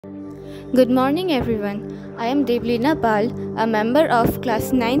Good morning, everyone. I am Devlina Pal, a member of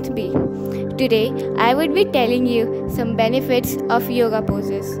class 9th B. Today, I would be telling you some benefits of yoga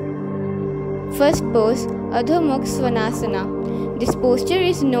poses. First pose, Adho Mukha Svanasana. This posture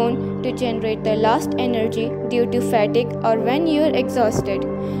is known to generate the lost energy due to fatigue or when you are exhausted.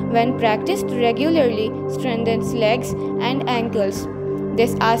 When practiced regularly, strengthens legs and ankles.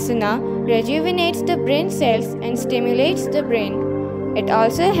 This asana rejuvenates the brain cells and stimulates the brain. It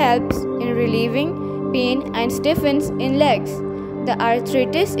also helps in relieving pain and stiffness in legs. The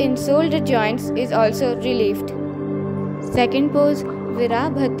arthritis in shoulder joints is also relieved. Second pose,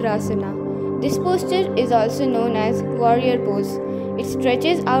 Virabhadrasana. This posture is also known as warrior pose. It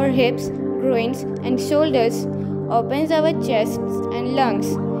stretches our hips, groins and shoulders, opens our chests and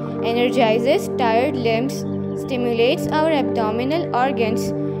lungs, energizes tired limbs, stimulates our abdominal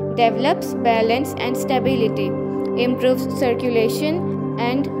organs, develops balance and stability, improves circulation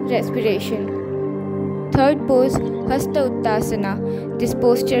and respiration. Third pose, Hasta Uttasana. This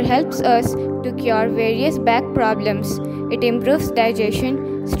posture helps us to cure various back problems. It improves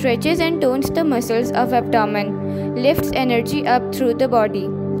digestion, stretches and tones the muscles of abdomen, lifts energy up through the body.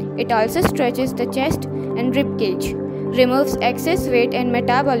 It also stretches the chest and rib cage, removes excess weight and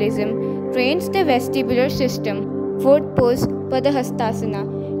metabolism, trains the vestibular system. Fourth pose,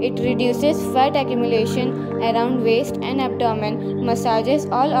 Padahastasana. It reduces fat accumulation around waist and abdomen, massages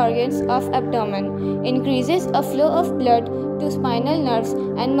all organs of abdomen, increases a flow of blood to spinal nerves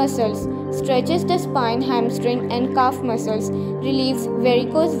and muscles, stretches the spine, hamstring and calf muscles, relieves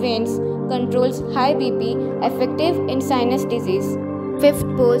varicose veins, controls high BP, effective in sinus disease. Fifth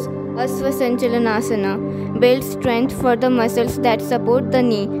pose, Asvasanchalanasana, builds strength for the muscles that support the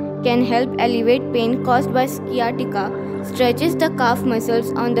knee, can help alleviate pain caused by sciatica, stretches the calf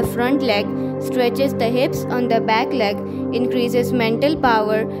muscles on the front leg, stretches the hips on the back leg, increases mental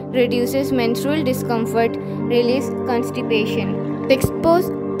power, reduces menstrual discomfort, relieves constipation. Sixth pose,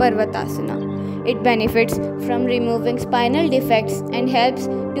 Parvatasana. It benefits from removing spinal defects and helps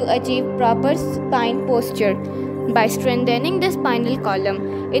to achieve proper spine posture by strengthening the spinal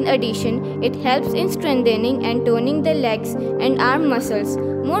column. In addition, it helps in strengthening and toning the legs and arm muscles.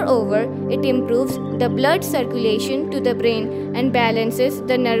 Moreover, it improves the blood circulation to the brain and balances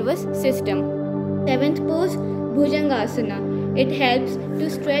the nervous system. Seventh pose, Bhujangasana. It helps to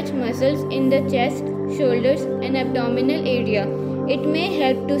stretch muscles in the chest, shoulders and abdominal area. It may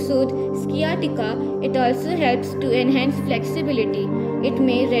help to soothe sciatica. It also helps to enhance flexibility. It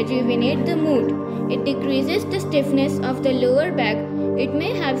may rejuvenate the mood. It decreases the stiffness of the lower back. It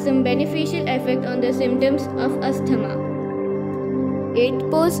may have some beneficial effect on the symptoms of asthma.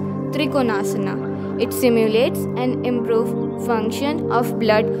 Eighth pose, Trikonasana. It simulates and improves function of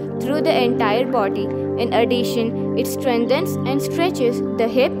blood through the entire body. In addition, it strengthens and stretches the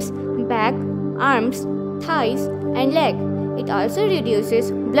hips, back, arms, thighs and leg. It also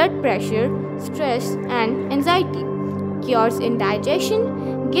reduces blood pressure, stress and anxiety, cures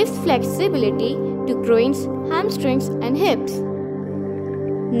indigestion, gives flexibility to groins, hamstrings and hips.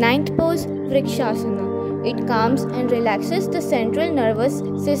 Ninth pose, Vrikshasana. It calms and relaxes the central nervous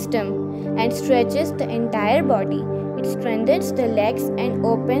system and stretches the entire body. It strengthens the legs and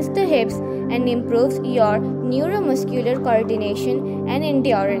opens the hips and improves your neuromuscular coordination and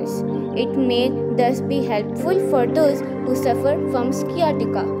endurance. It may thus be helpful for those who suffer from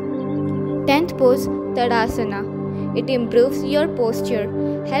sciatica. 10th pose, Tadasana. It improves your posture,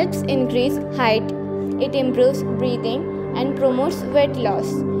 helps increase height. It improves breathing and promotes weight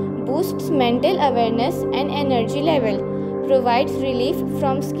loss, boosts mental awareness and energy level, provides relief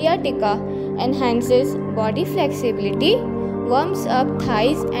from sciatica, enhances body flexibility, warms up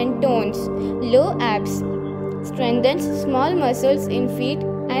thighs and tones, low abs, strengthens small muscles in feet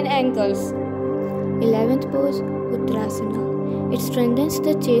and ankles. 11th pose, Uttarasana. It strengthens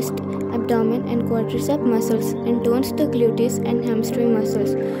the chest, abdomen and quadricep muscles and tones the gluteus and hamstring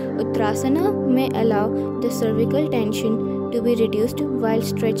muscles. Uttarasana may allow the cervical tension to be reduced while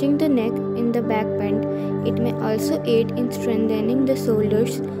stretching the neck in the back bend. It may also aid in strengthening the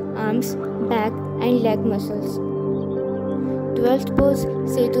shoulders, arms, back and leg muscles. 12th pose,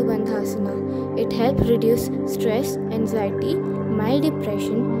 Setu Bandhasana. It helps reduce stress, anxiety, mild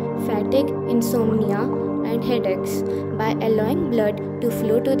depression, fatigue, insomnia and headaches by allowing blood to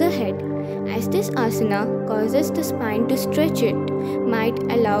flow to the head. As this asana causes the spine to stretch, it might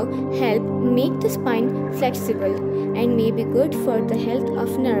help make the spine flexible and may be good for the health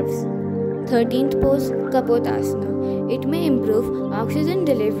of nerves. 13th pose, Kapotasana. It may improve oxygen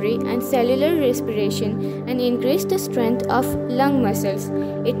delivery and cellular respiration and increase the strength of lung muscles.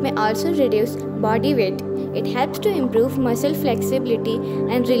 It may also reduce body weight. It helps to improve muscle flexibility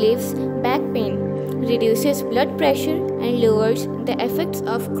and relieves back pain, reduces blood pressure, and lowers the effects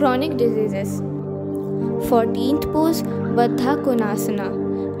of chronic diseases. 14th pose, Baddha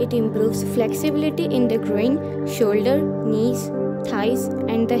Konasana. It improves flexibility in the groin, shoulder, knees, thighs,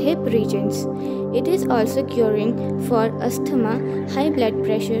 and the hip regions. It is also curing for asthma, high blood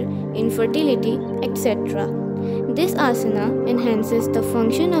pressure, infertility, etc. This asana enhances the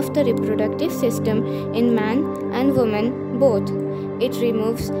function of the reproductive system in man and woman both. It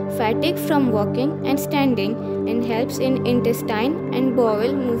removes fatigue from walking and standing and helps in intestine and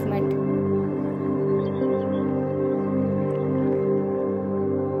bowel movement.